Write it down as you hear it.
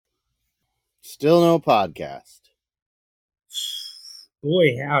Still no podcast.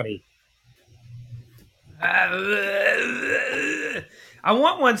 Boy, howdy. I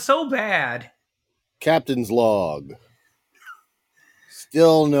want one so bad. Captain's log.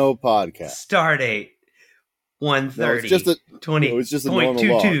 Still no podcast. Start date 1:30. No, it's just a 20. no, it's just a normal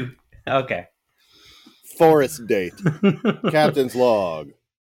log. 22. Okay. Forest date. Captain's log.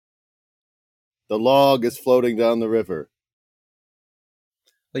 The log is floating down the river.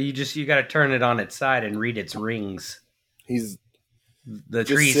 Well, you got to turn it on its side and read its rings. He's The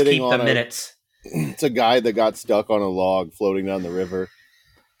just trees sitting keep on the a- minutes. It's a guy that got stuck on a log floating down the river.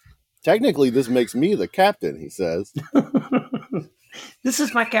 Technically, this makes me the captain, he says. This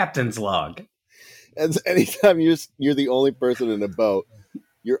is my captain's log. And anytime you're the only person in a boat,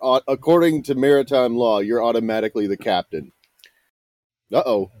 according to maritime law, you're automatically the captain.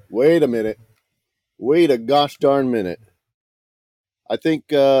 Uh-oh. Wait a minute. Wait a gosh darn minute. I think,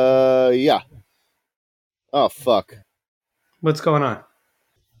 yeah. Oh, fuck. What's going on?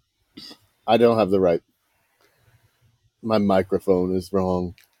 I don't have the right. My microphone is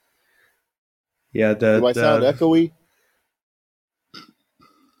wrong. Yeah, Do I sound echoey?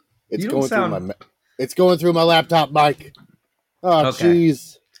 It's You going don't sound- through it's going through my laptop mic. Oh, Okay.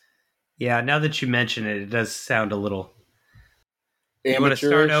 jeez. Yeah, now that you mention it, it does sound a little... You want to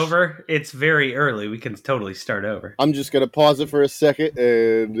start Amateurish. over? It's very early. We can totally start over. I'm just going to pause it for a second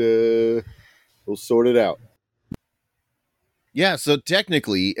and we'll sort it out. Yeah, so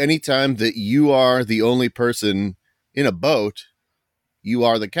technically, anytime that you are the only person in a boat, you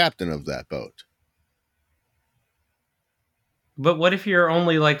are the captain of that boat. But what if you're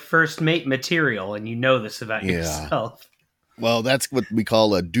only like first mate material and you know this about Yeah. yourself? Well, that's what we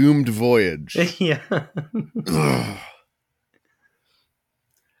call a doomed voyage. Yeah. Ugh.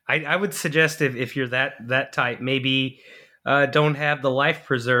 I would suggest if you're that type, maybe don't have the life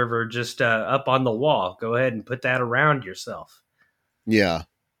preserver just up on the wall. Go ahead and put that around yourself. Yeah.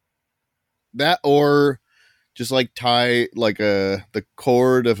 That or just like tie like the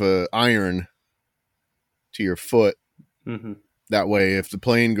cord of a iron to your foot. Mm-hmm. That way, if the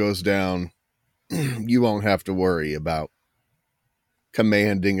plane goes down, you won't have to worry about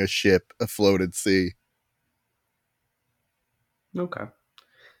commanding a ship afloat at sea. Okay.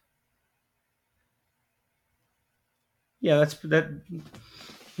 Yeah, that.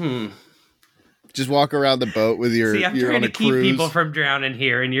 Just walk around the boat with your. See, I'm you're trying on to a keep cruise. people from drowning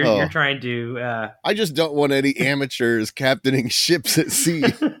here, and you're trying to. I just don't want any amateurs captaining ships at sea.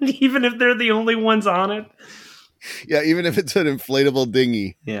 Even if they're the only ones on it. Yeah, even if it's an inflatable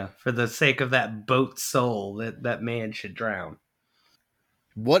dinghy. Yeah, for the sake of that boat's soul, that man should drown.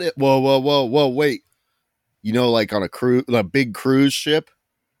 Whoa, wait. You know, like on a big cruise ship,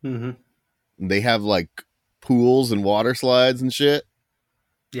 Mm-hmm. they have like pools and water slides and shit.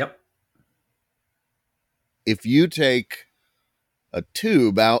 Yep. If you take a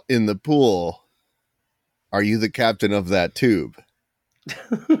tube out in the pool, are you the captain of that tube?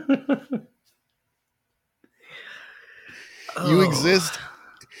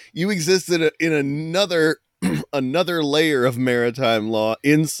 You exist in another another layer of maritime law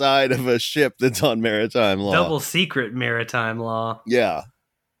inside of a ship that's on maritime law. Double secret maritime law. Yeah.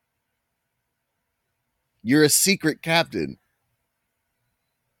 You're a secret captain.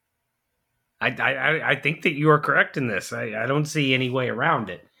 I think that you are correct in this. I don't see any way around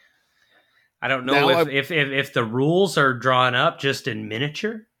it. I don't know Now if the rules are drawn up just in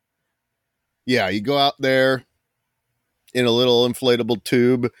miniature. Yeah, you go out there in a little inflatable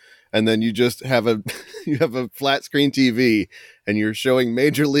tube, and then you just have a flat screen TV, and you're showing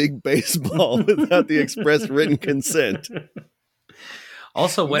Major League Baseball without the express written consent.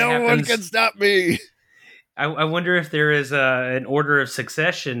 Also, what no happens? one can stop me. I wonder if there is an order of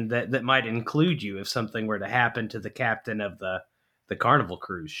succession that might include you if something were to happen to the captain of the Carnival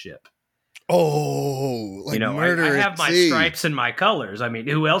cruise ship. Oh, like murder I at have my sea. stripes and my colors. I mean,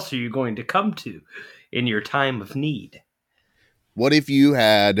 who else are you going to come to in your time of need? What if you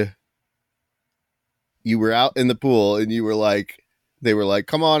were out in the pool and they were like,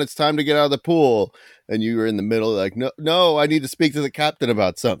 come on, it's time to get out of the pool. And you were in the middle, like, no, I need to speak to the captain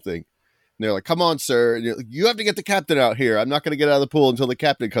about something. And they're like, come on, sir. And you're like, you have to get the captain out here. I'm not going to get out of the pool until the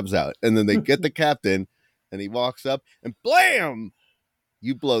captain comes out. And then they get the captain and he walks up and blam,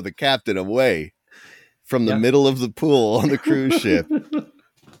 you blow the captain away from the middle of the pool on the cruise ship.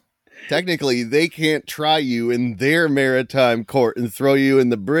 Technically, they can't try you in their maritime court and throw you in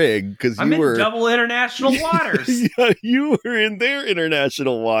the brig because I'm in double international waters. Yeah, you were in their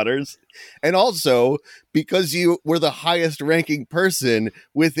international waters. And also, because you were the highest ranking person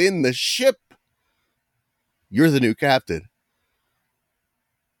within the ship, you're the new captain.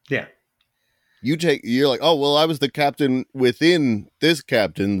 Yeah. You're like, oh well, I was the captain within this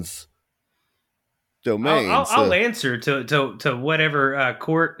captain's domain. I'll answer to whatever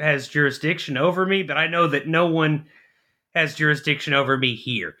court has jurisdiction over me, but I know that no one has jurisdiction over me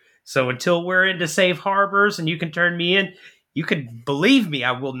here. So until we're into safe harbors and you can turn me in, you can believe me,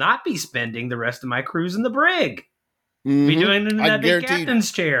 I will not be spending the rest of my cruise in the brig. Be doing it in that big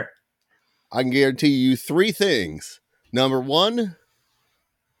captain's chair. I can guarantee you 3 things. Number 1,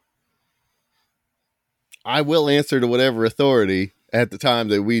 I will answer to whatever authority at the time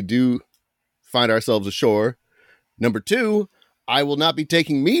that we do find ourselves ashore. Number 2, I will not be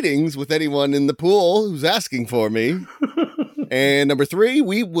taking meetings with anyone in the pool who's asking for me. And number 3,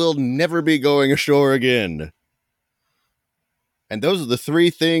 we will never be going ashore again. And those are the 3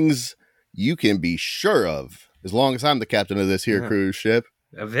 things you can be sure of, as long as I'm the captain of this here cruise ship.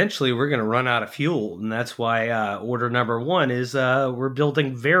 Eventually, we're going to run out of fuel, and that's why order number 1 is we're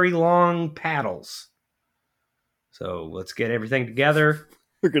building very long paddles. So let's get everything together.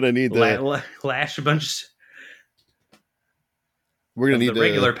 We're going to need lash a bunch. We're going to need the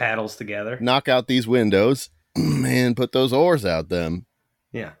regular paddles together. Knock out these windows and put those oars out them.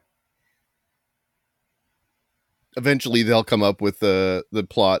 Yeah. Eventually, they'll come up with the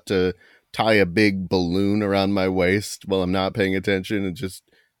plot to tie a big balloon around my waist while I'm not paying attention and just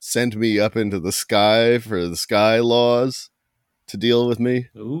send me up into the sky for the sky laws to deal with me.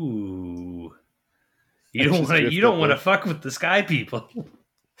 Ooh. You don't want to fuck with the sky people.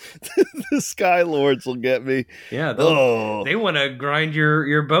 The Sky Lords will get me. Yeah, they want to grind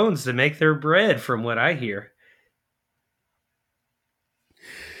your bones to make their bread, from what I hear.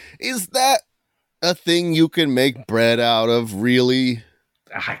 Is that a thing you can make bread out of, really?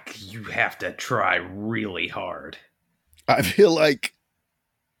 You have to try really hard. I feel like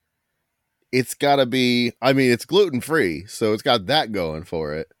it's got to be... I mean, it's gluten-free, so it's got that going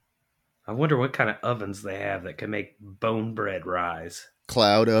for it. I wonder what kind of ovens they have that can make bone bread rise.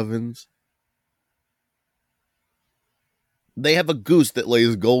 Cloud ovens. They have a goose that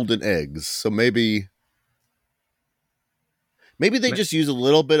lays golden eggs, so maybe they just use a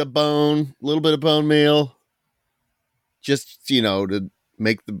little bit of bone meal, just to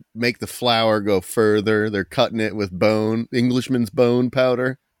make the flour go further. They're cutting it with Englishman's bone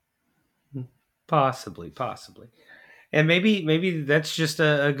powder. Possibly, and maybe that's just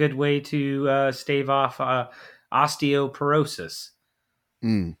a good way to stave off osteoporosis.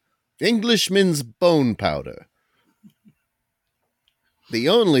 Englishman's bone powder. The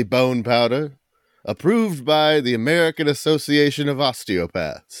only bone powder approved by the American Association of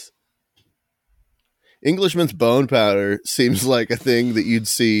Osteopaths. Englishman's bone powder seems like a thing that you'd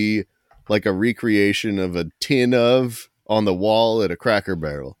see like a recreation of a tin of on the wall at a Cracker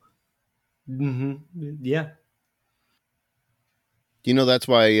Barrel. Mm-hmm. Yeah. That's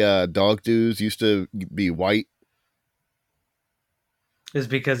why dog dews used to be white? Is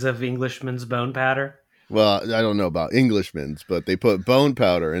because of Englishman's bone powder? Well, I don't know about Englishman's, but they put bone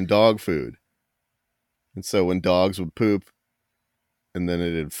powder in dog food. And so when dogs would poop and then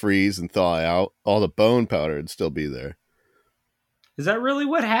it'd freeze and thaw out, all the bone powder would still be there. Is that really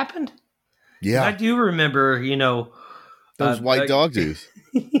what happened? Yeah. I do remember, those white dog dews.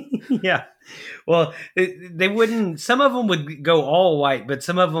 Yeah. Well, they wouldn't, some of them would go all white, but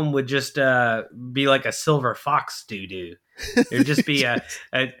some of them would just be like a silver fox doo-doo. There'd just be a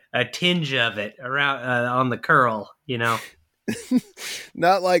tinge of it around on the curl,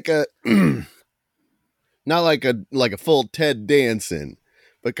 Not like a full Ted Danson,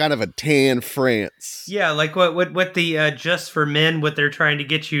 but kind of a tan France. Yeah, like what the Just for Men, what they're trying to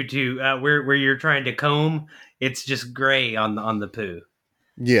get you to where you're trying to comb, it's just gray on the poo.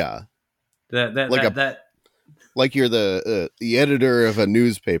 Yeah. Like you're the editor of a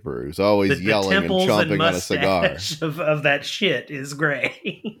newspaper who's always yelling and chomping on a cigar. Of that shit is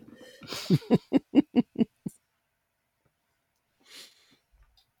gray.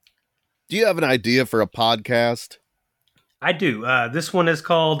 Do you have an idea for a podcast? I do. This one is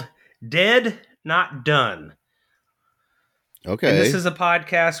called Dead Not Done. Okay. And this is a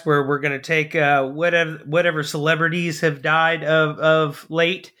podcast where we're going to take whatever celebrities have died of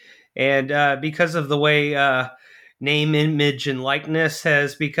late. And because of the way name, image, and likeness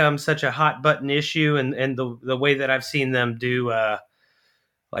has become such a hot button issue, and the way that I've seen them do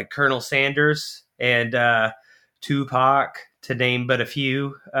like Colonel Sanders and Tupac, to name but a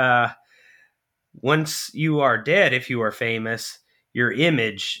few, once you are dead, if you are famous, your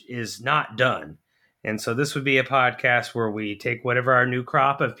image is not done. And so this would be a podcast where we take whatever our new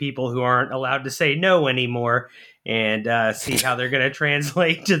crop of people who aren't allowed to say no anymore and see how they're going to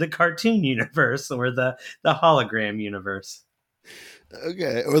translate to the cartoon universe or the hologram universe.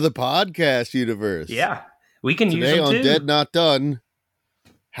 Okay, or the podcast universe. Yeah, we can use Today them on too. Dead Not Done,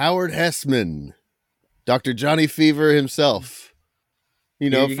 Howard Hessman, Dr. Johnny Fever himself. You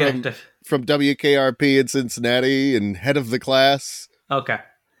know, You're gonna have from WKRP in Cincinnati and head of the class. Okay,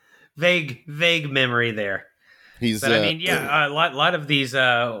 vague memory there. He's, but I mean, yeah, a lot of these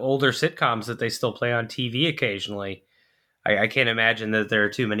older sitcoms that they still play on TV occasionally. I can't imagine that there are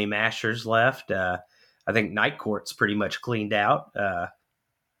too many mashers left. I think Night Court's pretty much cleaned out,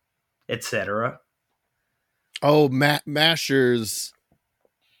 etc. Oh, mashers.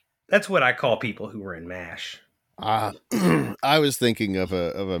 That's what I call people who were in MASH. I was thinking of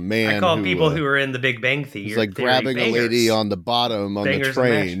a man. I call people who are in the Big Bang Theory. He's like grabbing a lady on the bottom on the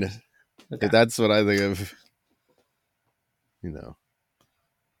train. Okay. That's what I think of. You know.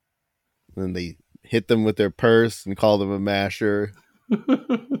 Then they hit them with their purse and call them a masher.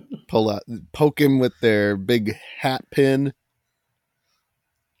 Poke him with their big hat pin.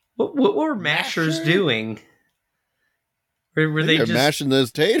 What were mashers doing? Were they just mashing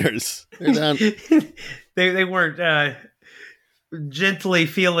those taters? They're down. they weren't gently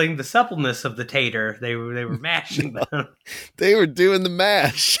feeling the suppleness of the tater. They were mashing them. They were doing the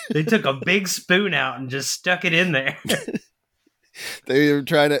mash. They took a big spoon out and just stuck it in there. They were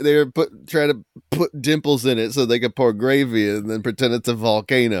trying to put dimples in it so they could pour gravy and then pretend it's a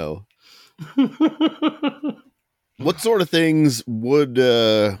volcano. What sort of things would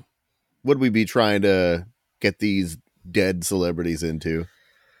we be trying to get these dead celebrities into?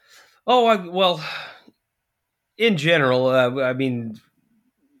 Oh, well, in general, I mean,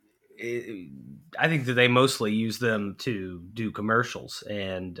 I think that they mostly use them to do commercials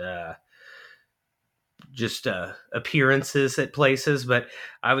and just appearances at places. But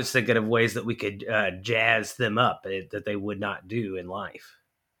I was thinking of ways that we could jazz them up that they would not do in life.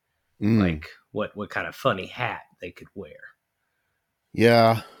 Like what kind of funny hat they could wear.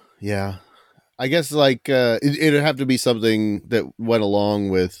 Yeah. I guess like it'd have to be something that went along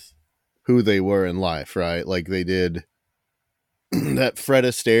with who they were in life, right? Like they did that Fred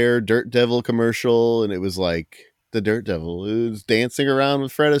Astaire Dirt Devil commercial, and it was like the Dirt Devil was dancing around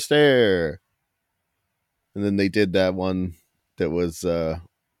with Fred Astaire. And then they did that one that was Kurt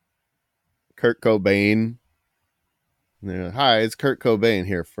Cobain. And they're like, hi, it's Kurt Cobain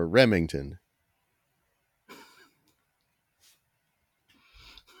here for Remington.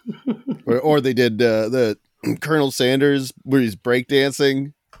 or they did the Colonel Sanders where he's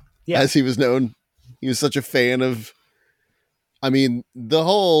breakdancing, as he was known. He was such a fan of, I mean, the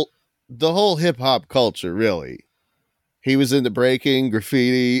whole hip hop culture, really. He was into breaking,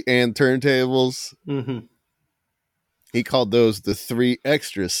 graffiti, and turntables. Mm-hmm. He called those the 3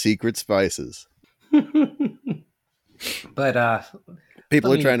 extra secret spices. But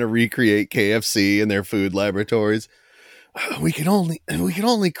people are trying to recreate KFC in their food laboratories. We can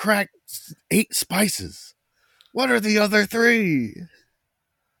only crack 8 spices. What are the other 3?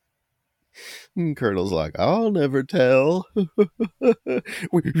 And Colonel's like, I'll never tell. And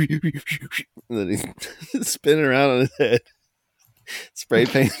then he's spinning around on his head. Spray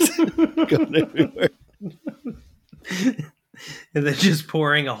paint going everywhere. And then just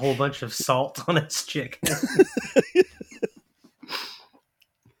pouring a whole bunch of salt on his chicken.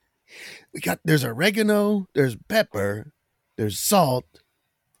 There's oregano, there's pepper, there's salt,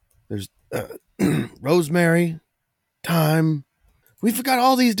 there's rosemary, thyme. We forgot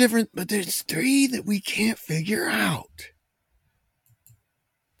all these different, but there's 3 that we can't figure out.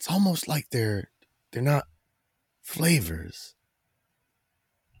 It's almost like they're not flavors,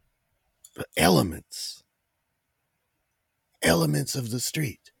 but elements of the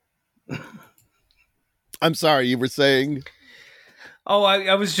street. I'm sorry, you were saying? Oh,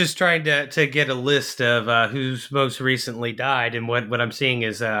 I was just trying to get a list of who's most recently died, and what I'm seeing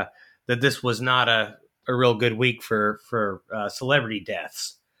is that this was not a real good week for celebrity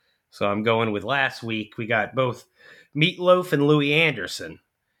deaths. So I'm going with last week. We got both Meatloaf and Louis Anderson,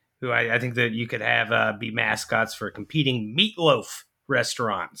 who I think that you could have be mascots for competing meatloaf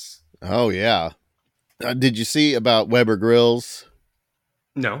restaurants. Oh, yeah. Did you see about Weber Grills?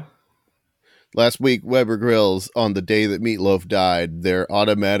 No. Last week, Weber Grills, on the day that Meatloaf died, their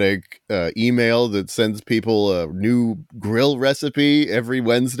automatic email that sends people a new grill recipe every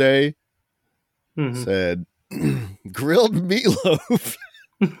Wednesday said, grilled meatloaf.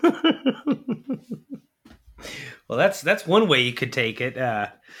 Well, that's one way you could take it.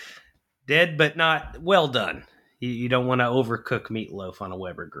 Dead, but not well done. You don't want to overcook meatloaf on a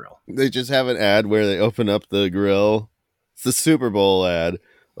Weber grill. They just have an ad where they open up the grill. It's the Super Bowl ad.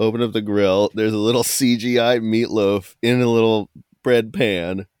 Open up the grill. There's a little CGI meatloaf in a little bread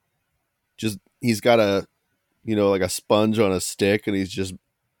pan. Just he's got a like a sponge on a stick, and he's just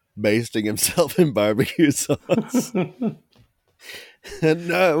basting himself in barbecue sauce.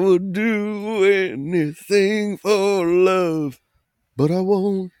 And I would do anything for love, but I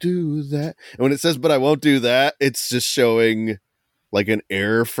won't do that. And when it says, but I won't do that, it's just showing like an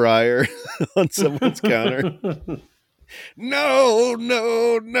air fryer on someone's counter. No,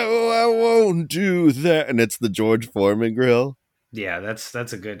 I won't do that. And it's the George Foreman grill. Yeah, that's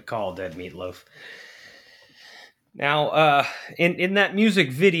a good call, Dead Meatloaf. Now, in that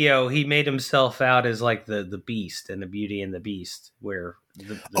music video, he made himself out as like the Beast and the Beauty and the Beast, where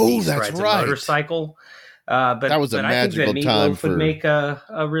the Beast that's rides right. a motorcycle. But that was a magical I think that time Meatloaf would make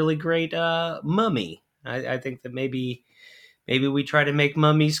a really great mummy. I think that maybe we try to make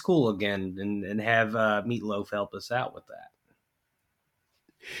mummies cool again and have Meatloaf help us out with that.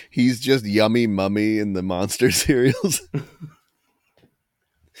 He's just Yummy Mummy in the monster cereals.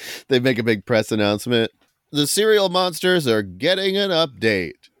 They make a big press announcement. The cereal monsters are getting an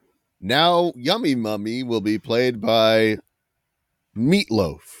update. Now, Yummy Mummy will be played by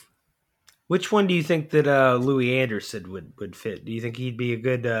Meatloaf. Which one do you think that Louis Anderson would fit? Do you think he'd be a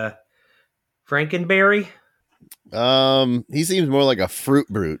good Frankenberry? He seems more like a Fruit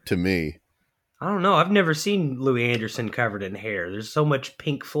Brute to me. I don't know. I've never seen Louis Anderson covered in hair. There's so much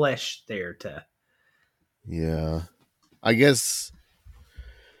pink flesh there to... Yeah. I guess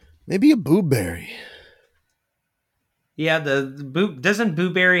maybe a Booberry. Yeah, doesn't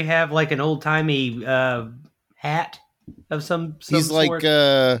Booberry have like an old-timey hat of some He's sort?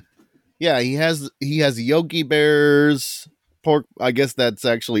 Like he has Yogi Bear's pork. I guess that's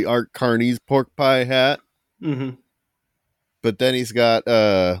actually Art Carney's pork pie hat. Mm-hmm. But then he's got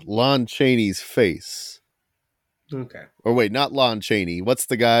Lon Chaney's face. Okay. Or wait, not Lon Chaney. What's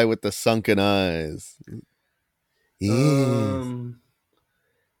the guy with the sunken eyes?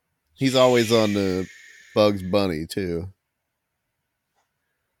 He's always on the Bugs Bunny too.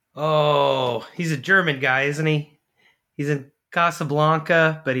 Oh, he's a German guy, isn't he? He's in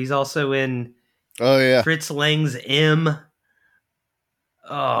Casablanca, but he's also in Fritz Lang's M.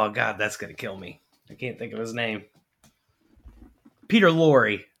 Oh God, that's gonna kill me. I can't think of his name. Peter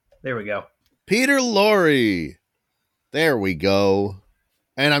Lorre. There we go. Peter Lorre. There we go.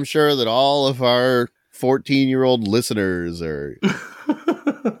 And I'm sure that all of our 14-year-old listeners are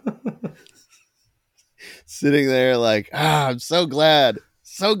sitting there like, I'm so glad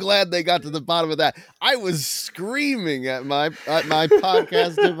they got to the bottom of that. I was screaming at my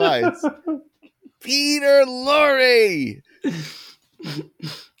podcast device. Peter Lorre.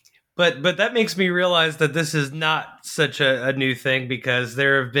 But that makes me realize that this is not such a new thing, because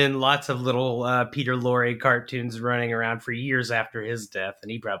there have been lots of little Peter Lorre cartoons running around for years after his death, and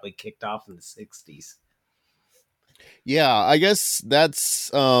he probably kicked off in the 60s. Yeah, I guess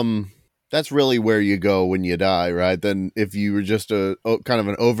that's really where you go when you die, right? Then if you were just a kind of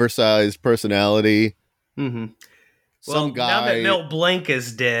an oversized personality, some guy. Now that Mel Blanc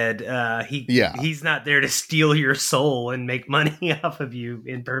is dead, he's not there to steal your soul and make money off of you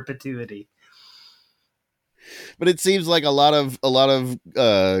in perpetuity. But it seems like a lot of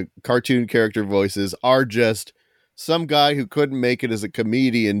cartoon character voices are just some guy who couldn't make it as a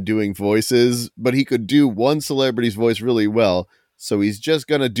comedian doing voices, but he could do one celebrity's voice really well. So he's just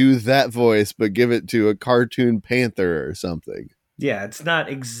going to do that voice, but give it to a cartoon panther or something. Yeah, it's not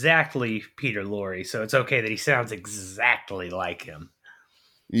exactly Peter Lorre, so it's okay that he sounds exactly like him.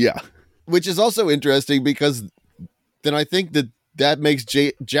 Yeah, which is also interesting, because then I think that makes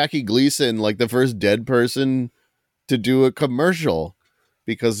Jackie Gleason like the first dead person to do a commercial,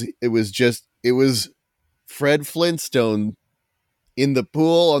 because it was Fred Flintstone in the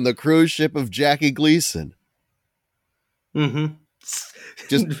pool on the cruise ship of Jackie Gleason. Mm-hmm.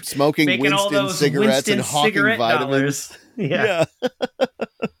 Just smoking Winston cigarettes and hawking vitamins. Yeah.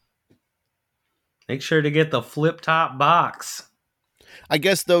 Make sure to get the flip top box. I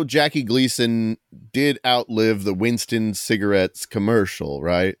guess, though, Jackie Gleason did outlive the Winston cigarettes commercial,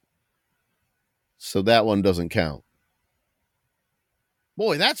 right? So that one doesn't count.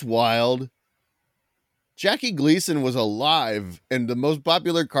 Boy, that's wild. Jackie Gleason was alive, and the most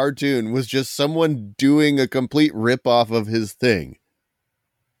popular cartoon was just someone doing a complete ripoff of his thing.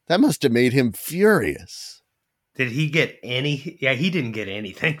 That must have made him furious. Did he get any? Yeah, he didn't get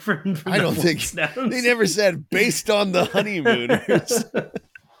anything from I don't think they never said based on the Honeymooners.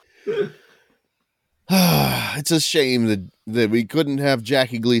 It's a shame that we couldn't have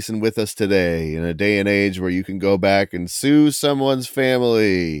Jackie Gleason with us today, in a day and age where you can go back and sue someone's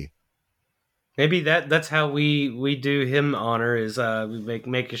family. Maybe that's how we do him honor, is we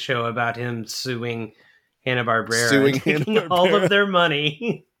make a show about him suing Hanna-Barbera, suing and taking all of their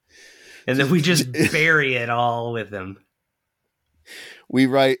money. and then we just bury it all with him. We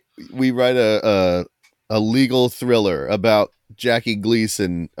write a legal thriller about Jackie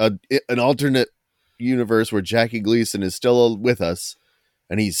Gleason, an alternate universe where Jackie Gleason is still with us,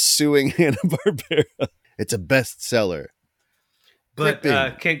 and he's suing Hanna-Barbera. It's a bestseller. But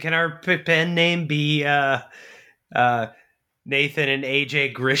can our pen name be Nathan and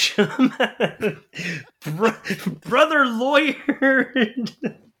AJ Grisham? Brother lawyer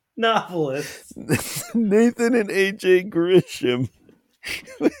novelist. Nathan and AJ Grisham.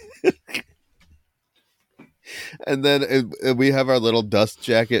 And then we have our little dust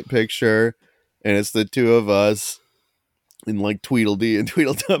jacket picture, and it's the two of us in like Tweedledee and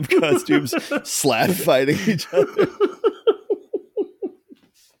Tweedledum costumes slap fighting each other.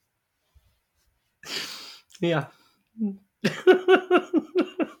 Yeah.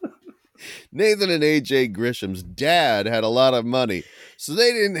 Nathan and AJ Grisham's dad had a lot of money, so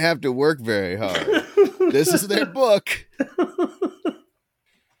they didn't have to work very hard. This is their book.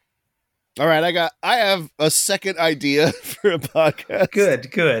 All right, I have a second idea for a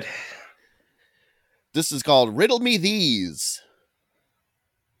podcast. Good. This is called Riddle Me These.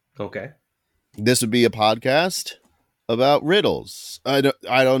 Okay. This would be a podcast about riddles. I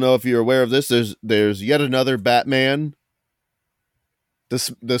don't know if you're aware of this. There's yet another Batman.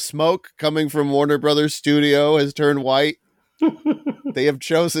 The smoke coming from Warner Brothers Studio has turned white. They have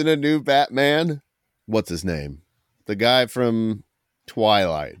chosen a new Batman. What's his name? The guy from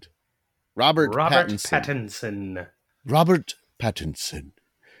Twilight. Robert Pattinson. Robert Pattinson.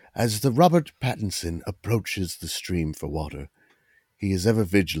 As the Robert Pattinson approaches the stream for water, he is ever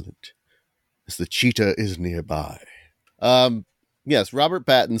vigilant, as the cheetah is nearby. Yes, Robert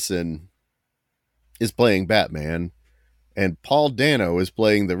Pattinson is playing Batman, and Paul Dano is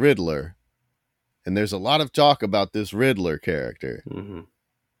playing the Riddler. And there's a lot of talk about this Riddler character. Mm-hmm.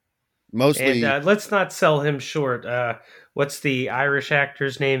 Mostly, and let's not sell him short. What's the Irish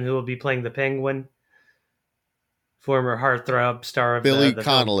actor's name who will be playing the Penguin? Former heartthrob star of Billy the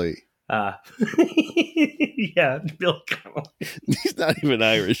Connolly. Yeah, Bill Connolly. He's not even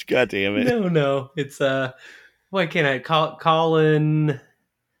Irish. God damn it. No. It's why can't I call Colin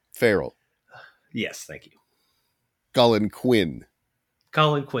Farrell? Yes, thank you. Colin Quinn.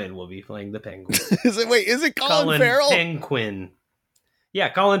 Colin Quinn will be playing the Penguin. Is it Colin Farrell? Penguin. Yeah,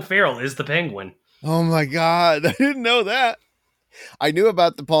 Colin Farrell is the Penguin. Oh my God. I didn't know that. I knew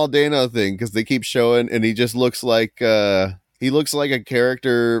about the Paul Dano thing because they keep showing, and he just looks like a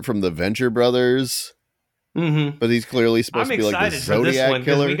character from the Venture Brothers. Mm-hmm. But he's clearly supposed to be like the Zodiac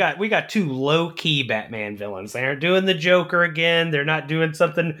killer. We got two low key Batman villains. They aren't doing the Joker again. They're not doing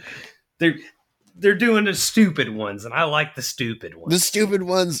something. They're doing the stupid ones, and I like the stupid ones. The stupid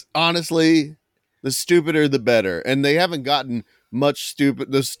ones, honestly, the stupider the better. And they haven't gotten much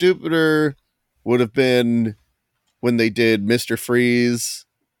stupid. The stupider would have been when they did Mr. Freeze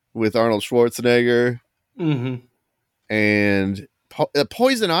with Arnold Schwarzenegger. Mm-hmm. And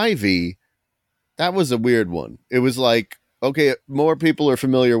Poison Ivy, that was a weird one. It was like, okay, more people are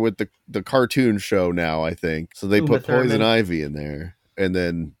familiar with the cartoon show now, I think. So they put Poison Ivy in there. And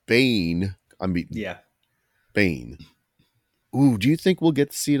then Bane. Bane. Ooh, do you think we'll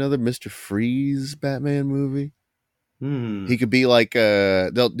get to see another Mr. Freeze Batman movie? He could be like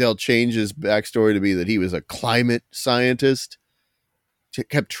they'll change his backstory to be that he was a climate scientist.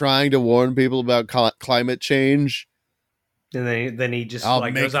 Kept trying to warn people about climate change. And then he just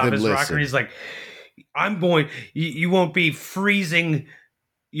goes off his rocker and he's like, you won't be freezing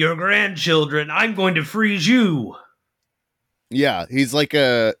your grandchildren. I'm going to freeze you. Yeah, he's like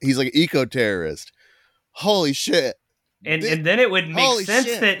an eco-terrorist. Holy shit. And then it would make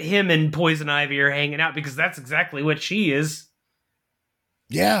sense that him and Poison Ivy are hanging out because that's exactly what she is.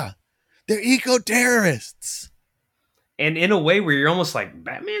 Yeah. They're eco-terrorists. And in a way where you're almost like,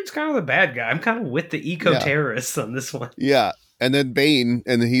 Batman's kind of the bad guy. I'm kind of with the eco-terrorists on this one. Yeah. And then Bane,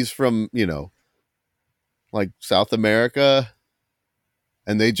 and he's from, like South America.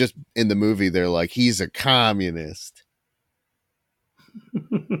 And they just, in the movie, they're like, he's a communist.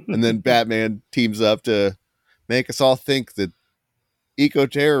 And then Batman teams up to make us all think that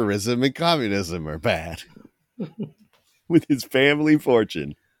eco-terrorism and communism are bad. With his family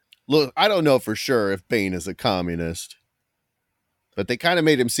fortune. Look, I don't know for sure if Bane is a communist. But they kind of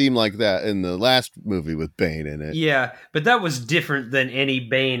made him seem like that in the last movie with Bane in it. Yeah, but that was different than any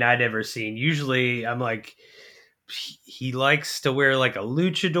Bane I'd ever seen. Usually, I'm like, he likes to wear like a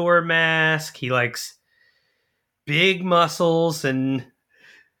luchador mask. He likes big muscles and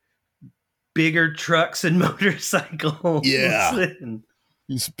bigger trucks and motorcycles. Yeah.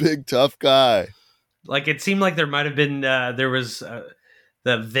 He's a big, tough guy. Like, it seemed like there might have been, there was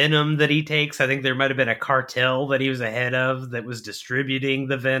the venom that he takes. I think there might have been a cartel that he was ahead of that was distributing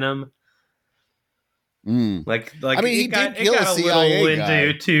the venom. Mm. Like I mean, he did kill a CIA guy.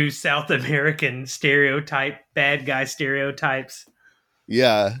 into South American bad guy stereotypes.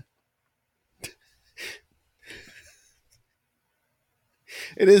 Yeah.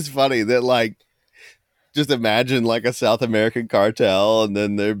 It is funny that, like, just imagine like a South American cartel and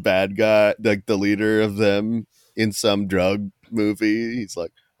then their bad guy, like the leader of them in some drug movie. He's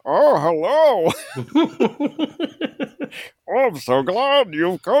like, "Oh, hello. I'm so glad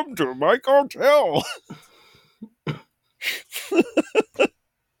you've come to my cartel."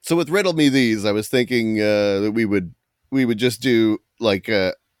 So with Riddle Me These, I was thinking that we would just do like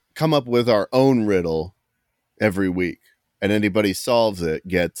come up with our own riddle every week, and anybody solves it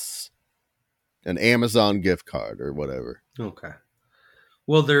gets an Amazon gift card or whatever. Okay.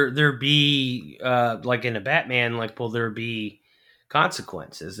 Will there be like in a Batman, like will there be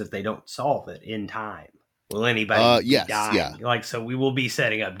consequences if they don't solve it in time? Will anybody yes, be dying? yeah. Like, so we will be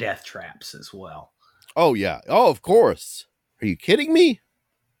setting up death traps as well. Oh yeah. Oh, of course. Are you kidding me?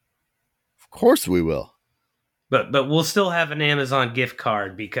 Of course we will. But we'll still have an Amazon gift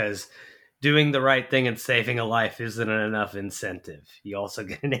card because doing the right thing and saving a life isn't enough incentive. You also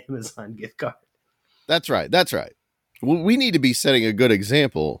get an Amazon gift card. That's right. That's right. We need to be setting a good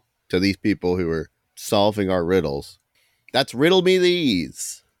example to these people who are solving our riddles. That's Riddle Me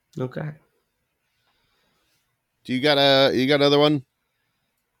These. Okay. Do you got another one?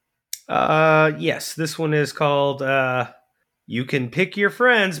 Yes. This one is called You Can Pick Your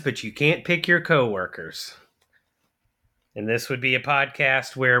Friends, but you can't pick your coworkers. And this would be a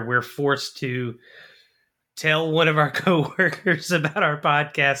podcast where we're forced to tell one of our coworkers about our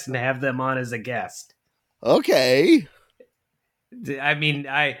podcast and have them on as a guest. Okay. I mean,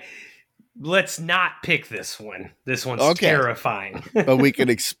 let's not pick this one. This one's terrifying. But we can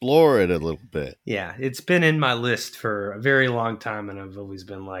explore it a little bit. Yeah, it's been in my list for a very long time, and I've always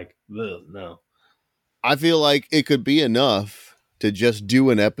been like, no. I feel like it could be enough to just do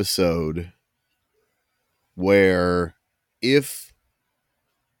an episode where if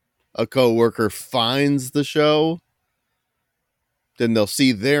a coworker finds the show, then they'll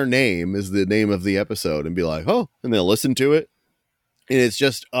see their name as the name of the episode and be like, oh, and they'll listen to it. And it's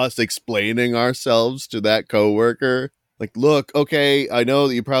just us explaining ourselves to that coworker. Like, look, okay, I know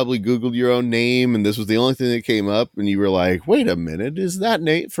that you probably Googled your own name and this was the only thing that came up. And you were like, wait a minute, is that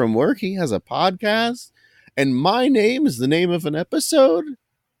Nate from work? He has a podcast and my name is the name of an episode?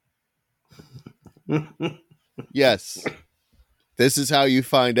 Yes. This is how you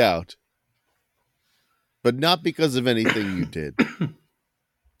find out. But not because of anything you did.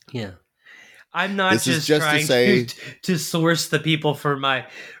 Yeah. I'm not just trying to source the people for my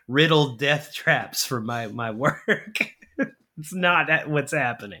riddle death traps for my work. It's not what's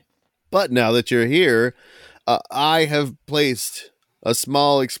happening. But now that you're here, I have placed a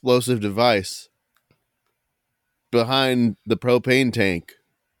small explosive device behind the propane tank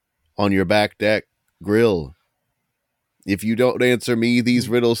on your back deck grill. If you don't answer me these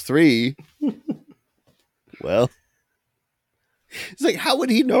riddles 3, well, it's like, how would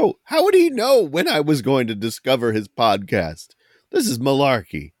he know? How would he know when I was going to discover his podcast? This is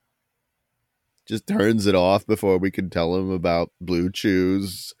malarkey. Just turns it off before we can tell him about Blue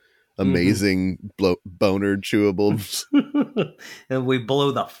Chew's amazing boner chewables. And we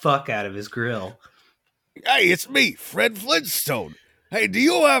blow the fuck out of his grill. Hey, it's me, Fred Flintstone. Hey, do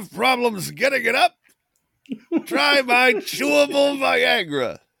you have problems getting it up? Try my chewable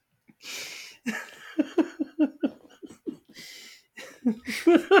Viagra.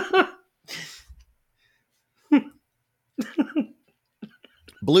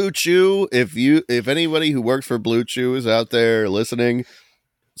 Blue Chew, if anybody who works for Blue Chew is out there listening,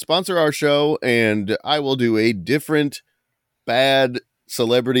 sponsor our show and I will do a different bad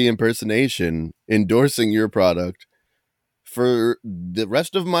celebrity impersonation endorsing your product for the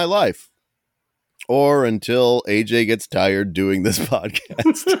rest of my life or until AJ gets tired doing this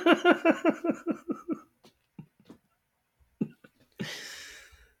podcast.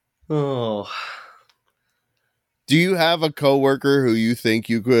 Oh. Do you have a coworker who you think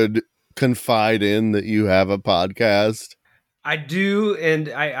you could confide in that you have a podcast? I do, and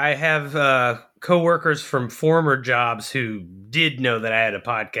I have coworkers from former jobs who did know that I had a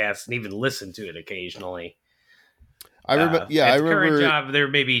podcast and even listened to it occasionally. I remember. Yeah, at I the remember. Current job, there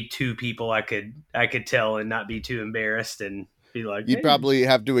may be 2 people I could tell and not be too embarrassed and be like, You'd probably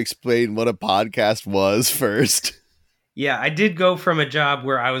have to explain what a podcast was first. Yeah, I did go from a job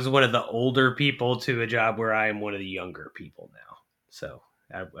where I was one of the older people to a job where I am one of the younger people now. So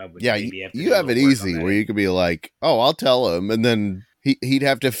I would maybe have to you have it easy where you could be like, oh, I'll tell him. And then he'd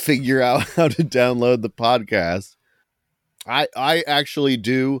have to figure out how to download the podcast. I actually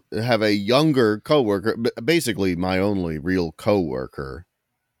do have a younger coworker, basically my only real coworker,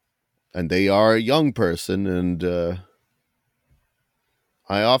 and they are a young person, and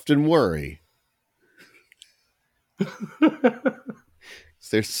I often worry.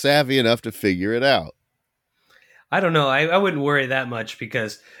 They're savvy enough to figure it out. I don't know. I wouldn't worry that much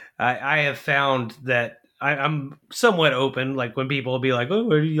because I have found that I'm somewhat open. Like when people will be like, "Oh,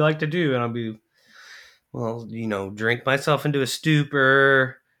 what do you like to do?" and I'll be, well, drink myself into a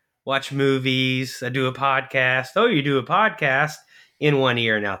stupor, watch movies. I do a podcast. Oh, you do a podcast in one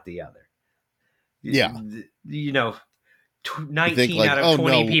ear and out the other. Yeah. 19 out of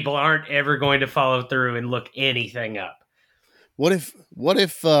 20 people aren't ever going to follow through and look anything up. What if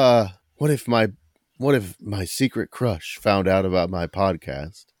my secret crush found out about my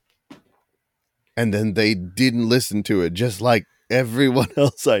podcast and then they didn't listen to it just like everyone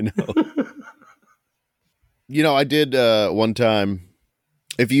else I know? I did one time.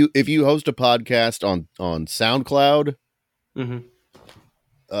 If you host a podcast on SoundCloud, mm-hmm.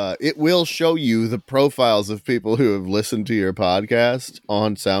 It will show you the profiles of people who have listened to your podcast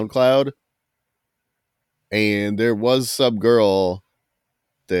on SoundCloud. And there was some girl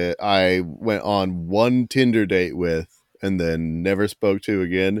that I went on one Tinder date with and then never spoke to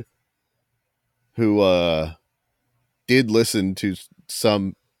again, who did listen to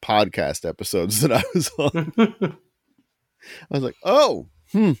some podcast episodes that I was on. I was like, oh,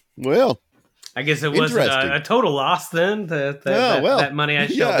 well, I guess it wasn't a total loss then. That money I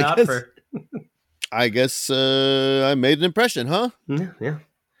shelled out for. I guess I made an impression, huh? Yeah.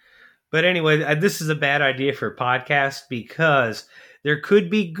 But anyway, this is a bad idea for podcasts because there could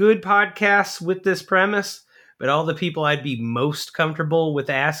be good podcasts with this premise, but all the people I'd be most comfortable with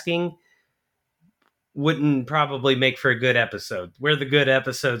asking wouldn't probably make for a good episode. Where the good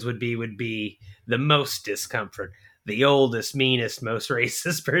episodes would be the most discomfort. The oldest, meanest, most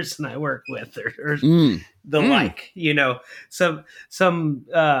racist person I work with, or like,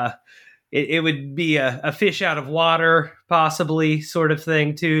 it would be a fish out of water, possibly, sort of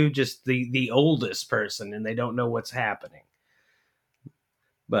thing too. Just the oldest person, and they don't know what's happening.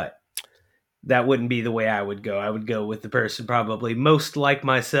 But that wouldn't be the way I would go. I would go with the person probably most like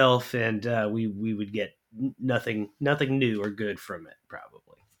myself, and we would get nothing new or good from it, probably.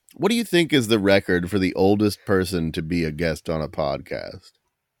 What do you think is the record for the oldest person to be a guest on a podcast?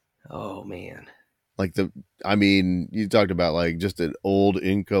 Oh, man. You talked about like just an old,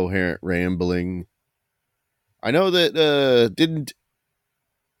 incoherent rambling. I know that, didn't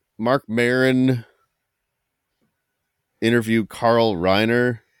Mark Maron interview Carl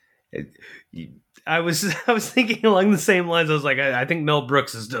Reiner? I was thinking along the same lines. I was like, I think Mel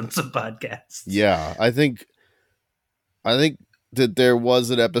Brooks has done some podcasts. Yeah, I think that there was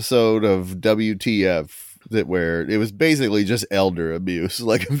an episode of WTF where it was basically just elder abuse,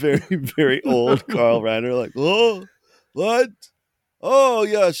 like a very, very old Carl Reiner, like, oh, what? Oh,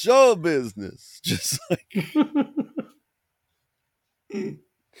 yeah, show business. Just like, and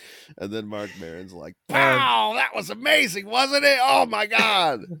then Mark Maron's like, wow, that was amazing, wasn't it? Oh my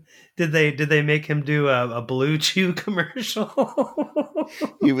God. Did they make him do a Blue Chew commercial?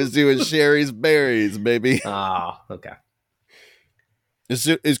 He was doing Sherry's Berries, baby. Oh, okay.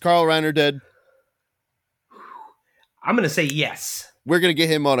 Is Carl Reiner dead? I'm going to say yes. We're going to get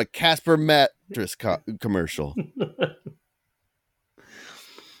him on a Casper mattress commercial.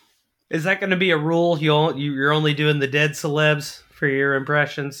 Is that going to be a rule? You're only doing the dead celebs for your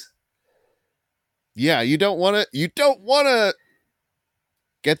impressions? Yeah, you don't want to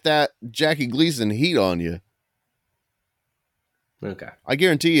get that Jackie Gleason heat on you. Okay. I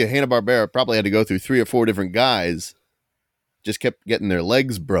guarantee you Hanna-Barbera probably had to go through 3 or 4 different guys. Just kept getting their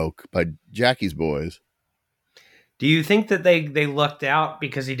legs broke by Jackie's boys. Do you think that they lucked out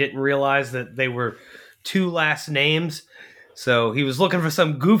because he didn't realize that they were 2 last names? So he was looking for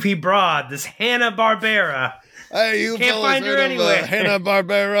some goofy broad, this Hanna-Barbera. Hey, you can't find her anywhere.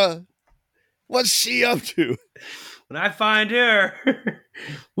 Hanna-Barbera. What's she up to? When I find her,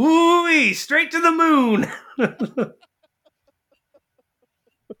 woo-wee, straight to the moon.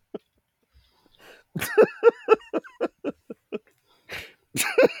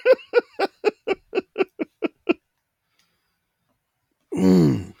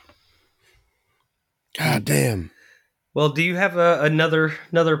 God damn. Well, do you have another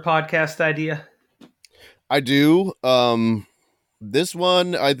podcast idea? I do. This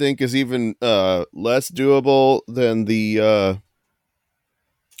one I think is even less doable than the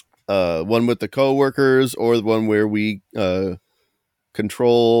one with the coworkers or the one where we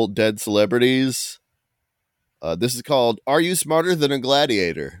control dead celebrities. This is called Are You Smarter Than a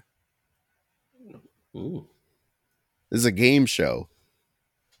Gladiator? Ooh. This is a game show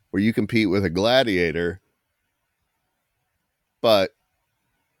where you compete with a gladiator, but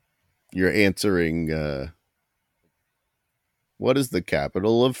you're answering, what is the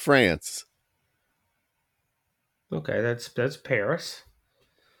capital of France? Okay, that's Paris.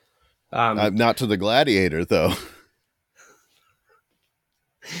 Not to the gladiator, though.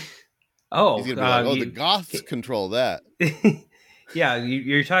 Oh, he's gonna be like, the Goths control that. Yeah,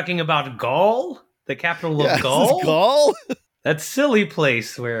 you're talking about Gaul, the capital of Gaul. This is Gaul. That silly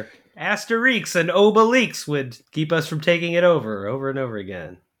place where Asterix and Obelix would keep us from taking it over and over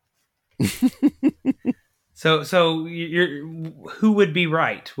again. So who would be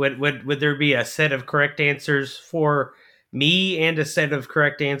right? Would there be a set of correct answers for me and a set of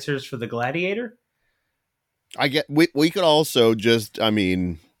correct answers for the gladiator? I get we could also just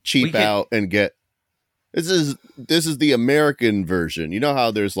cheap out and get this is the American version. You know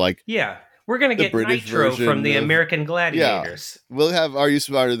how there's like we're gonna get British Nitro from the American Gladiators. Yeah, we'll have Are You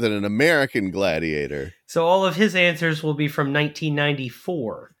Smarter Than an American Gladiator? So all of his answers will be from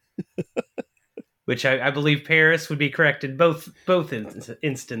 1994. Which I believe Paris would be correct in both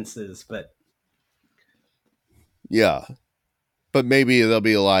instances, but yeah, but maybe they'll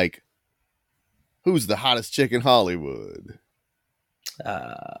be like, "Who's the hottest chick in Hollywood?"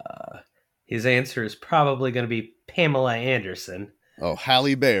 His answer is probably going to be Pamela Anderson. Oh,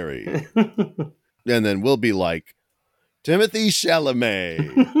 Halle Berry, and then we'll be like, Timothy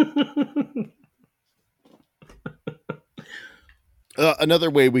Chalamet. Another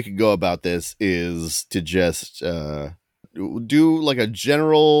way we could go about this is to just do like a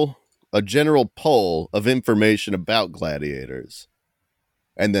general poll of information about gladiators,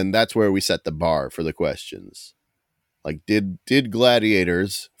 and then that's where we set the bar for the questions. Like, did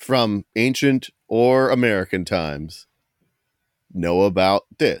gladiators from ancient or American times know about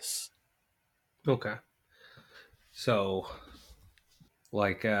this? Okay. So,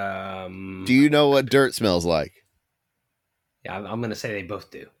 like, do you know what dirt smells like? Yeah, I'm going to say they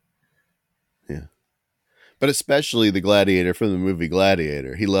both do. Yeah. But especially the gladiator from the movie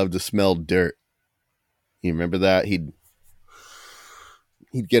Gladiator. He loved to smell dirt. You remember that? He'd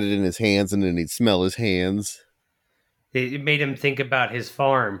get it in his hands and then he'd smell his hands. It made him think about his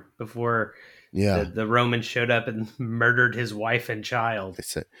farm before the Romans showed up and murdered his wife and child.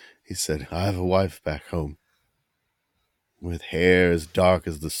 He said, I have a wife back home with hair as dark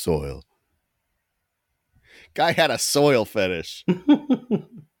as the soil. Guy had a soil fetish.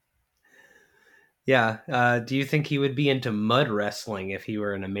 Yeah. Do you think he would be into mud wrestling if he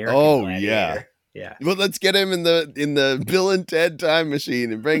were an American gladiator? Yeah. Well, let's get him in the Bill and Ted time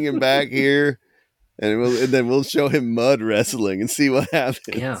machine and bring him back here, and then we'll show him mud wrestling and see what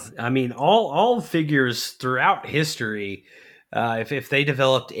happens. Yeah, I mean, all figures throughout history, if they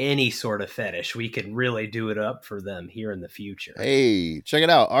developed any sort of fetish, we could really do it up for them here in the future. Hey, check it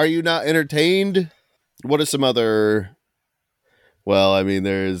out. Are you not entertained? What are some other... Well, I mean,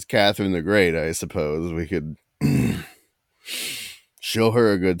 there's Catherine the Great, I suppose. We could show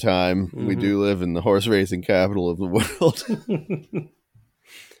her a good time. Mm-hmm. We do live in the horse racing capital of the world.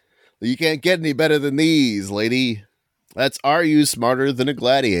 You can't get any better than these, lady. That's Are You Smarter Than a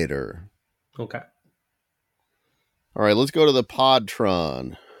Gladiator? Okay. All right, let's go to the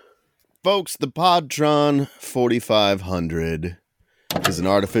Podtron. Folks, the Podtron 4500 is an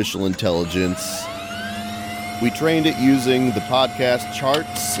artificial intelligence. We trained it using the podcast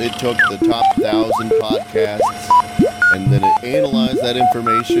charts. It took the top 1,000 podcasts, and then it analyzed that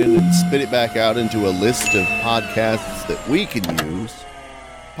information and spit it back out into a list of podcasts that we can use.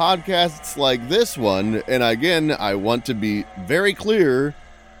 Podcasts like this one, and again, I want to be very clear,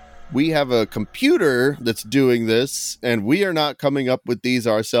 we have a computer that's doing this, and we are not coming up with these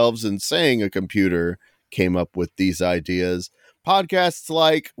ourselves and saying a computer came up with these ideas. Podcasts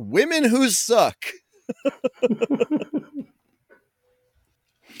like Women Who Suck.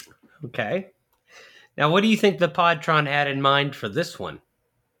 Okay. Now, what do you think the Podtron had in mind for this one?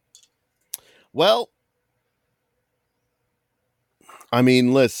 Well, I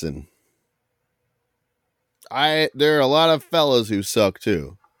mean, listen. There are a lot of fellas who suck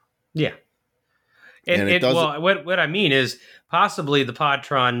too. Yeah. What I mean is possibly the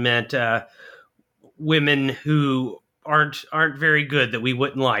Podtron meant women who aren't very good that we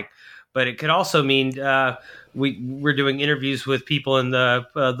wouldn't like. But it could also mean we're doing interviews with people in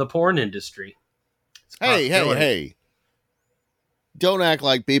the porn industry. Hey. Don't act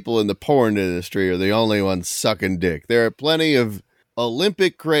like people in the porn industry are the only ones sucking dick. There are plenty of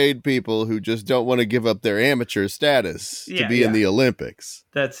Olympic grade people who just don't want to give up their amateur status to be in the Olympics.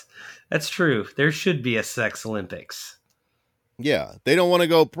 That's true. There should be a sex Olympics. Yeah, they don't want to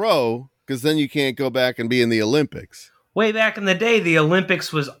go pro because then you can't go back and be in the Olympics. Way back in the day, the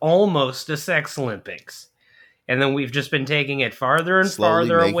Olympics was almost a sex Olympics. And then we've just been taking it farther and Slowly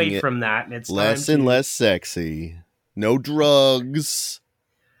farther making away it from that. And it's less time and to, less sexy. No drugs.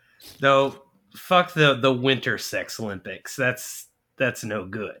 Though, fuck the Winter Sex Olympics. That's no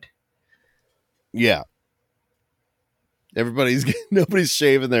good. Yeah. Nobody's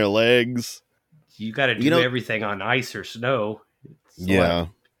shaving their legs. You got to do everything on ice or snow. It's a lot of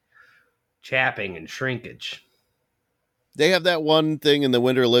chapping and shrinkage. They have that one thing in the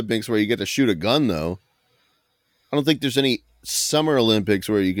Winter Olympics where you get to shoot a gun, though. I don't think there's any Summer Olympics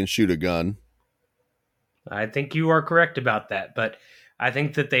where you can shoot a gun. I think you are correct about that, but I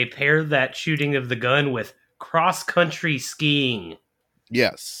think that they pair that shooting of the gun with cross-country skiing.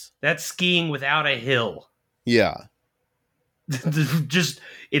 Yes. That's skiing without a hill. Yeah. Just,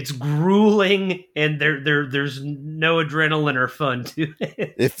 it's grueling, and there's no adrenaline or fun to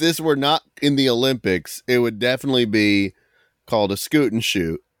it. If this were not in the Olympics, it would definitely be called a scoot and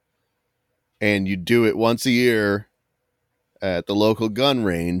shoot. And you do it once a year at the local gun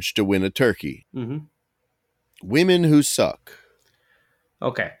range to win a turkey. Mm-hmm. Women who suck.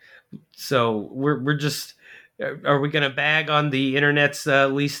 Okay. So we're just... Are we going to bag on the internet's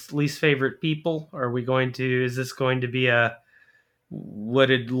least favorite people? Is this going to be a... What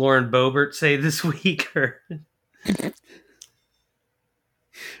did Lauren Boebert say this week? Or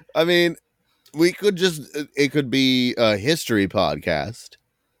I mean, it could be a history podcast.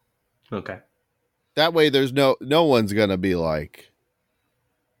 Okay. That way there's no one's going to be like,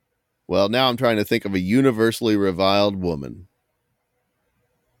 well, now I'm trying to think of a universally reviled woman.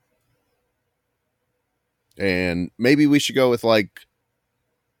 And maybe we should go with like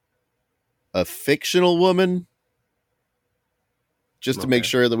a fictional woman. Just to make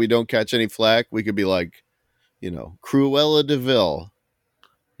sure that we don't catch any flack. We could be like, Cruella de Vil.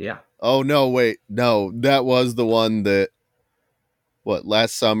 Yeah. Oh, no, wait. No, that was the one that,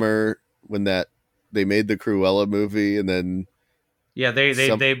 last summer when they made the Cruella movie and then... Yeah,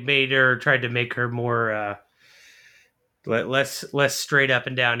 they made her, tried to make her more, less straight up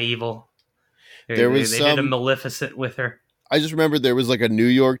and down evil. They did a Maleficent with her. I just remember there was like a New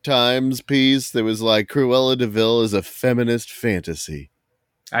York Times piece that was like Cruella de Vil is a feminist fantasy.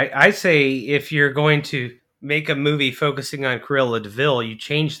 I say if you're going to make a movie focusing on Cruella de Vil, you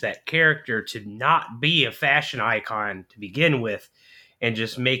change that character to not be a fashion icon to begin with and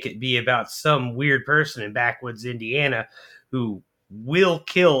just make it be about some weird person in backwoods Indiana who will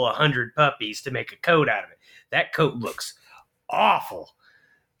kill 100 puppies to make a coat out of it. That coat looks awful.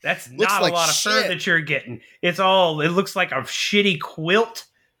 That's not like a lot of fur that you're getting. It looks like a shitty quilt.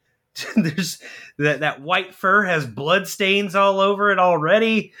 There's that white fur has blood stains all over it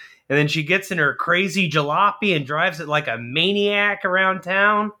already. And then she gets in her crazy jalopy and drives it like a maniac around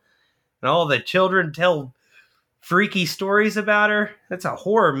town. And all the children tell freaky stories about her. That's a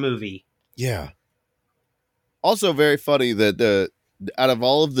horror movie. Yeah. Also very funny that out of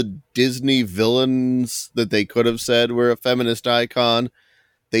all of the Disney villains that they could have said were a feminist icon,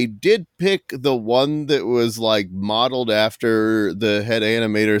 they did pick the one that was like modeled after the head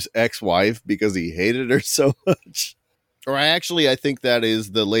animator's ex-wife because he hated her so much. Or I think that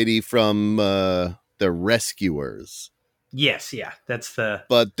is the lady from The Rescuers. Yes, yeah, that's the...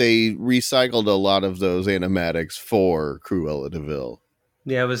 But they recycled a lot of those animatics for Cruella de Vil.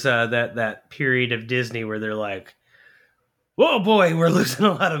 Yeah, it was that period of Disney where they're like, whoa, boy, we're losing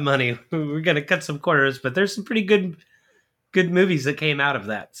a lot of money. We're going to cut some corners, but there's some pretty good movies that came out of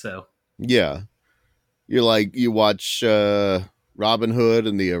that. So yeah, you watch Robin Hood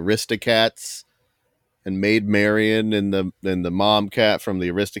and the Aristocats and Maid Marian and the mom cat from the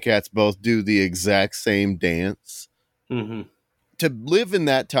Aristocats both do the exact same dance. Mm-hmm. To live in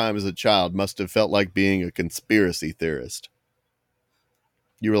that time as a child must have felt like being a conspiracy theorist.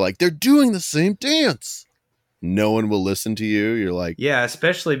 You were like, they're doing the same dance. No one will listen to you. You're like, yeah,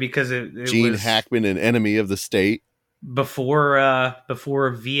 especially because it Gene was Hackman, an enemy of the state. Before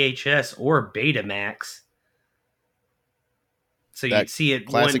VHS or Betamax. So you'd see it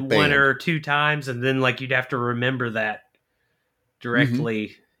one or two times, and then like you'd have to remember that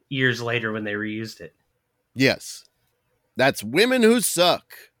directly years later when they reused it. Yes. That's Women Who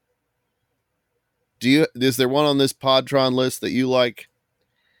Suck. Is there one on this Podtron list that you like?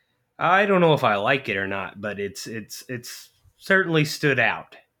 I don't know if I like it or not, but it's certainly stood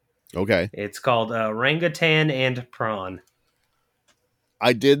out. Okay. It's called Orangutan and Prawn.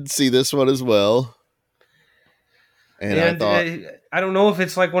 I did see this one as well. And I thought, I don't know if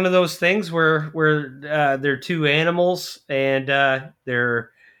it's like one of those things where they're two animals and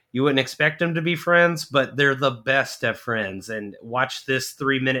they're you wouldn't expect them to be friends, but they're the best of friends. And watch this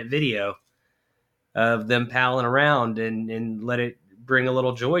 3-minute video of them palling around and let it bring a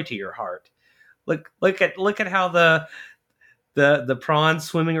little joy to your heart. Look at how the prawns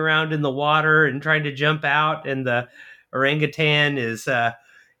swimming around in the water and trying to jump out, and the orangutan is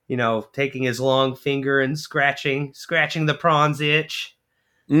taking his long finger and scratching the prawn's itch.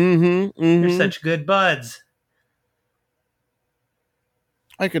 They're such good buds.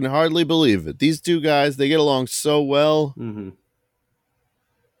 I can hardly believe it. These two guys, they get along so well.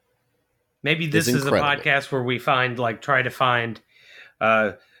 Maybe this is a podcast where we try to find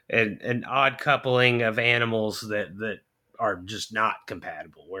an odd coupling of animals that are just not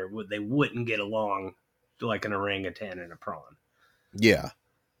compatible, where they wouldn't get along, like an orangutan and a prawn. Yeah.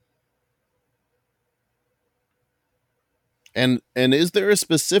 And is there a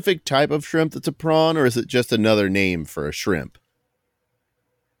specific type of shrimp that's a prawn, or is it just another name for a shrimp?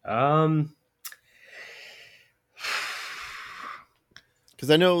 Because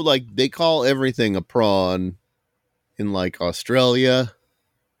I know, like, they call everything a prawn in, like, Australia.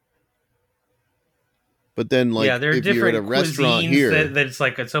 But then, like, there are if different you're at a restaurant here, that it's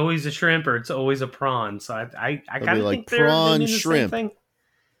like it's always a shrimp or it's always a prawn. So I kind of like think prawn they're shrimp. the same thing.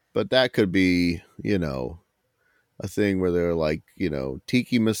 But that could be, a thing where they're like,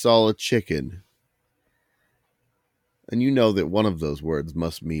 tiki masala chicken. And you know that one of those words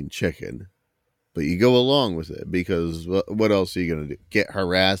must mean chicken. But you go along with it because what else are you going to do? Get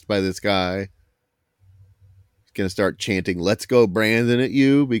harassed by this guy? He's going to start chanting, "Let's go, Brandon," at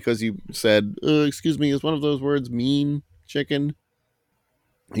you because you said, excuse me, is one of those words mean chicken?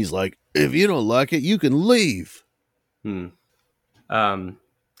 He's like, if you don't like it, you can leave. Going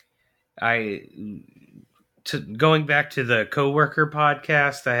back to the coworker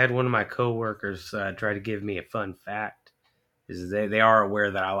podcast, I had one of my coworkers try to give me a fun fact. They are aware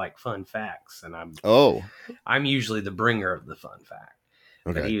that I like fun facts, and I'm usually the bringer of the fun fact.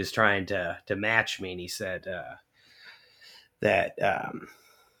 Okay. But he was trying to match me, and he said that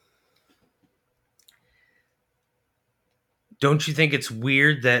don't you think it's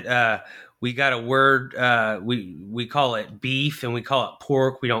weird that we got a word, we call it beef and we call it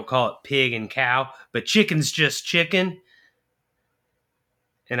pork, we don't call it pig and cow, but chicken's just chicken?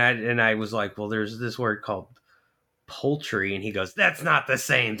 And I was like, well, there's this word called poultry, and he goes, that's not the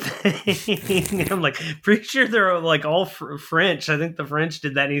same thing. And I'm like, pretty sure they're like all French. I think the French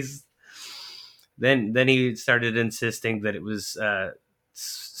did that. And then he started insisting that it was the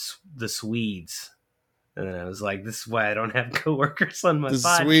Swedes. And then I was like, this is why I don't have coworkers on my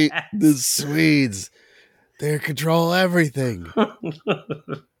podcast. The Swedes, they control everything.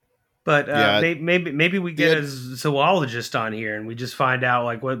 But maybe we get a zoologist on here and we just find out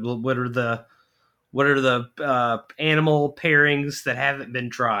like what are the animal pairings that haven't been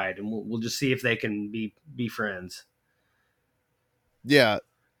tried, and we'll just see if they can be friends. Yeah,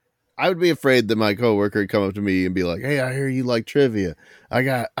 I would be afraid that my coworker would come up to me and be like, "Hey, I hear you like trivia. I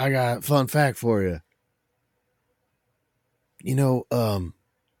got a fun fact for you. You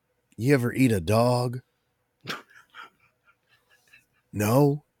ever eat a dog?"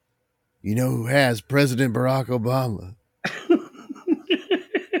 No. You know who has? President Barack Obama.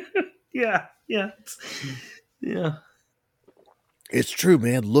 Yeah. It's true,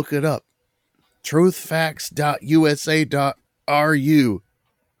 man. Look it up. Truthfacts.usa.ru.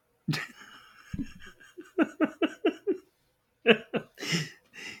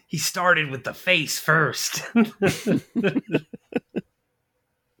 He started with the face first.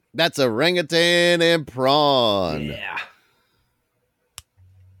 That's orangutan and prawn. Yeah.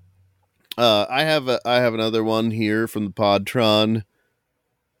 I have another one here from the Podtron.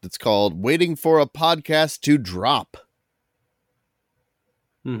 It's called "Waiting for a Podcast to Drop."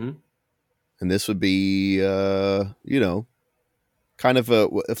 Mm-hmm. And this would be, kind of a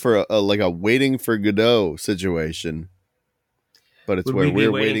Waiting for Godot situation. But it's where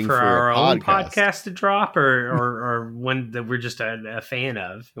we're waiting for our a own podcast to drop, or one that we're just a fan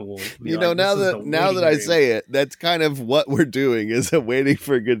of. We'll now that I say it, that's kind of what we're doing, is a Waiting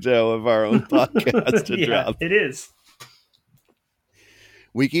for Godot of our own podcast to drop. It is.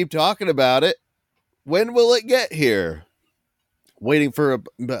 We keep talking about it. When will it get here? Waiting for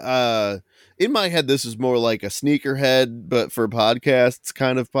in my head, this is more like a sneakerhead, but for podcasts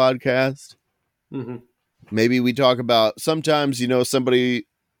kind of podcast. Mm-hmm. Maybe we talk about, sometimes, somebody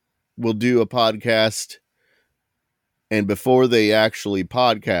will do a podcast and before they actually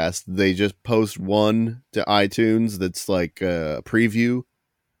podcast, they just post one to iTunes that's like a preview.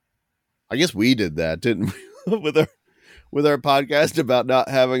 I guess we did that, didn't we? with our podcast about not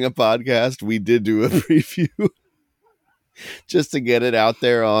having a podcast, we did do a preview just to get it out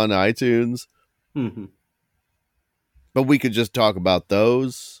there on iTunes. Mm-hmm. But we could just talk about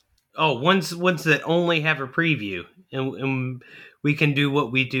those. Oh, ones that only have a preview, and we can do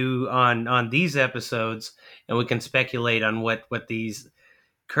what we do on these episodes, and we can speculate on what these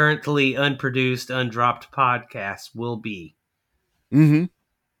currently unproduced, undropped podcasts will be. Mm-hmm.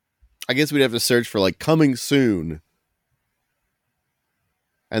 I guess we'd have to search for like coming soon,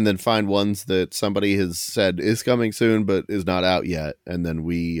 and then find ones that somebody has said is coming soon but is not out yet, and then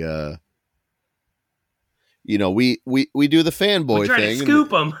we do the fanboy we try thing. To scoop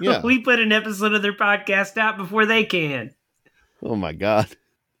them. Yeah. We put an episode of their podcast out before they can. Oh my God.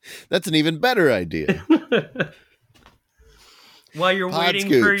 That's an even better idea. While you're waiting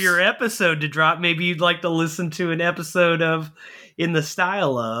for your episode to drop, maybe you'd like to listen to an episode of in the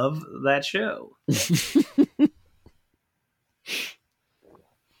style of that show.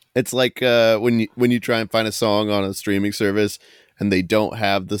 It's like when you try and find a song on a streaming service and they don't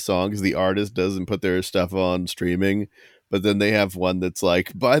have the song because the artist doesn't put their stuff on streaming, but then they have one that's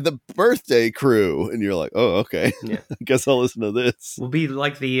like by the Birthday Crew, and you're like, oh, okay, yeah. I guess I'll listen to this. We'll be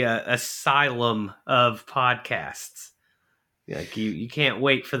like the asylum of podcasts. Like you can't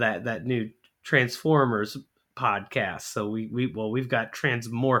wait for that new Transformers podcast. So we've got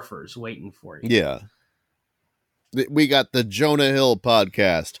Transmorphers waiting for you. Yeah, we got the Jonah Hill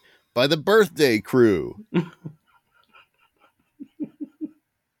podcast by the Birthday Crew.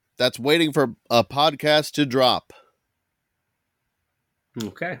 That's waiting for a podcast to drop.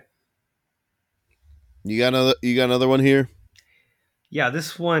 Okay. You got another one here? Yeah,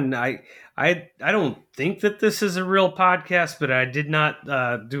 this one I don't think that this is a real podcast, but I did not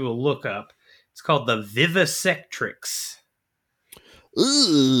do a lookup. It's called the Vivisectrix.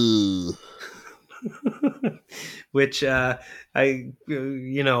 Ooh. Which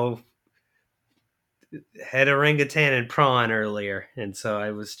had orangutan and prawn earlier, and so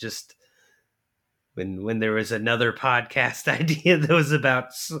I was just when there was another podcast idea that was about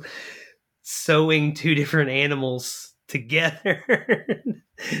sewing two different animals together.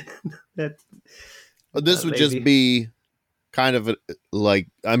 This would just be kind of like,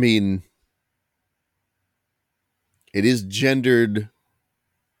 I mean, it is gendered.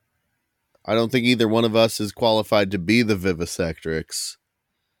 I don't think either one of us is qualified to be the Vivisectrix.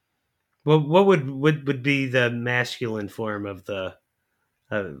 Well, what would be the masculine form of the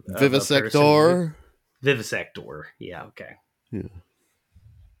Vivisector? Vivisector. Yeah, okay. Yeah.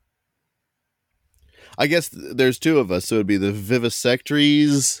 I guess there's two of us, so it'd be the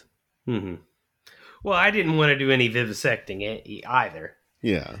Vivisectries. Mm-hmm. Well, I didn't want to do any vivisecting either.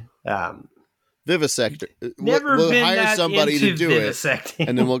 Yeah. Vivisector. Never we'll been hire that somebody into to do vivisecting. it,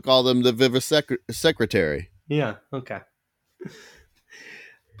 and then we'll call them the Vivisecretary. Yeah. Okay.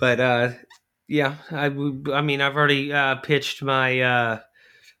 But yeah, I mean, I've already pitched my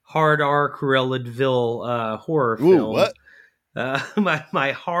hard R Cruella DeVille horror film. Ooh, what?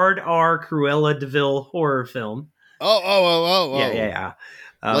 My hard R Cruella DeVille horror film. Oh. Yeah.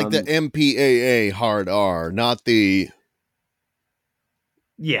 Like the MPAA hard R, not the...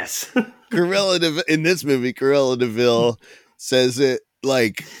 Yes. Cruella DeVille, in this movie, Cruella DeVille says it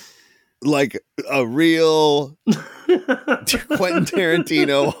like a real Quentin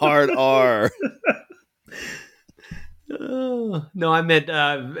Tarantino hard R. No, I meant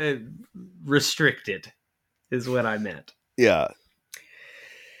restricted is what I meant. Yeah.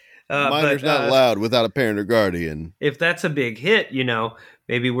 Minor's not allowed without a parent or guardian. If that's a big hit,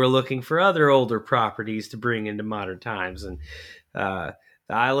 maybe we're looking for other older properties to bring into modern times. And the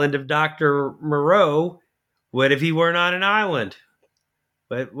island of Dr. Moreau, what if he weren't on an island?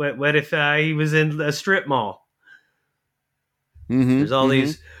 What if he was in a strip mall? Mm-hmm, There's all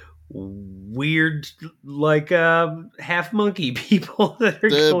these weird, like half monkey people that are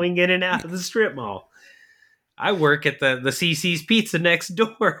going in and out of the strip mall. I work at the CC's Pizza next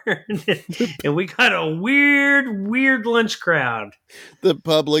door, and we got a weird lunch crowd. The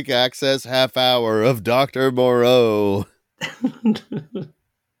public access half hour of Dr. Moreau.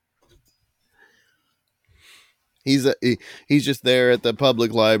 He's just there at the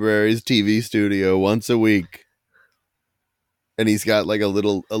public library's TV studio once a week, and he's got like a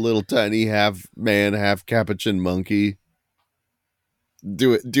little tiny half man, half capuchin monkey.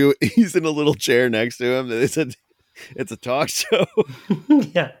 Do it. He's in a little chair next to him. It's a talk show.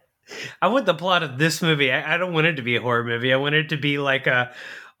 Yeah, I want the plot of this movie. I don't want it to be a horror movie. I want it to be like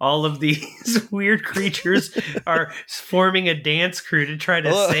all of these weird creatures are forming a dance crew to try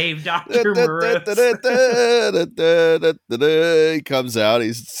to save Dr. Moreau. He comes out.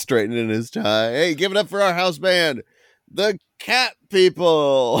 He's straightening his tie. Hey, give it up for our house band. The cat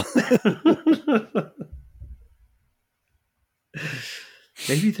people.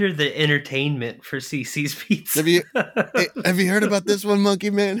 Maybe they're the entertainment for CC's Pizza. Have you heard about this one, Monkey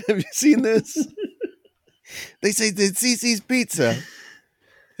Man? Have you seen this? They say that CC's Pizza,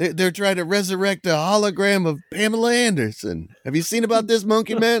 they're trying to resurrect a hologram of Pamela Anderson. Have you seen about this,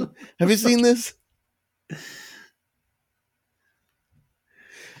 Monkey Man? Have you seen this?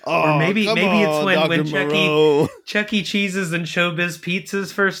 Or maybe it's when Moreau. Chuck E. Cheese's and Showbiz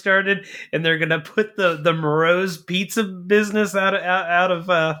Pizzas first started, and they're gonna put the Moreau's pizza business out of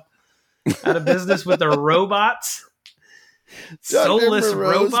business with their robots, soulless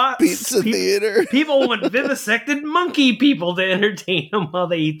robots. Pizza Theater. People want vivisected monkey people to entertain them while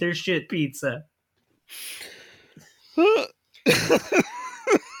they eat their shit pizza.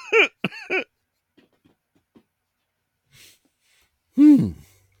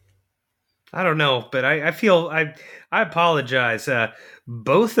 I don't know, but I feel I apologize.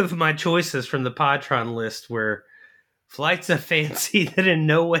 Both of my choices from the Podtron list were flights of fancy that in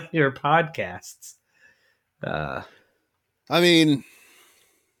no way are podcasts. I mean,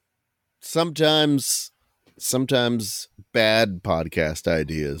 sometimes bad podcast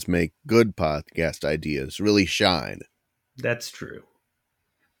ideas make good podcast ideas really shine. That's true.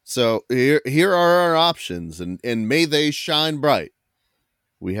 So here are our options, and may they shine bright.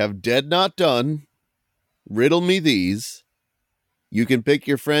 We have Dead Not Done, Riddle Me These, You Can Pick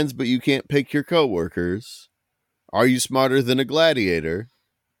Your Friends But You Can't Pick Your Coworkers, Are You Smarter Than a Gladiator,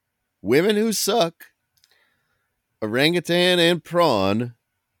 Women Who Suck, Orangutan and Prawn,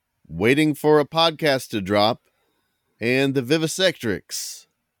 Waiting for a Podcast to Drop, and The Vivisectrix.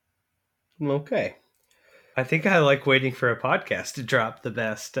 Okay. I think I like Waiting for a Podcast to Drop the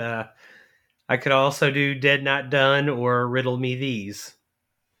best. I could also do Dead Not Done or Riddle Me These.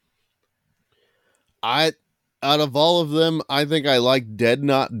 Out of all of them, I think I like Dead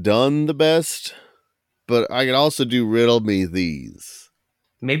Not Done the best, but I could also do Riddle Me These.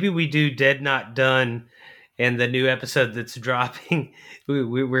 Maybe we do Dead Not Done, and the new episode that's dropping,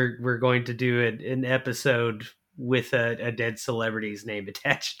 we're going to do an episode with a dead celebrity's name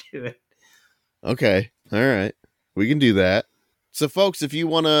attached to it. Okay, all right, we can do that. So, folks, if you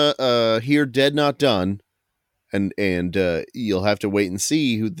want to hear Dead Not Done, and you'll have to wait and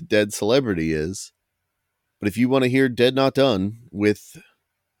see who the dead celebrity is. But if you want to hear Dead Not Done with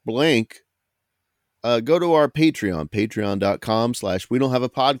blank, go to our Patreon, patreon.com/we don't have a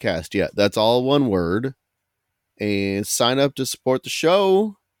podcast yet. That's all one word. And sign up to support the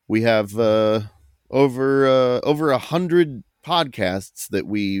show. We have over 100 podcasts that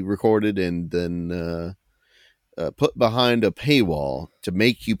we recorded and then put behind a paywall to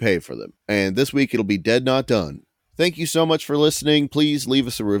make you pay for them. And this week it'll be Dead Not Done. Thank you so much for listening. Please leave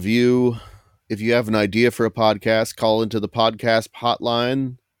us a review. If you have an idea for a podcast, call into the podcast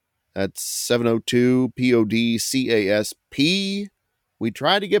hotline. That's 702-POD-CASP. We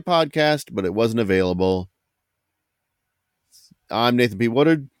tried to get podcast, but it wasn't available. I'm Nathan P.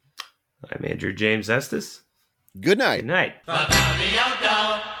 Woodard. I'm Andrew James Estes. Good night. Good night.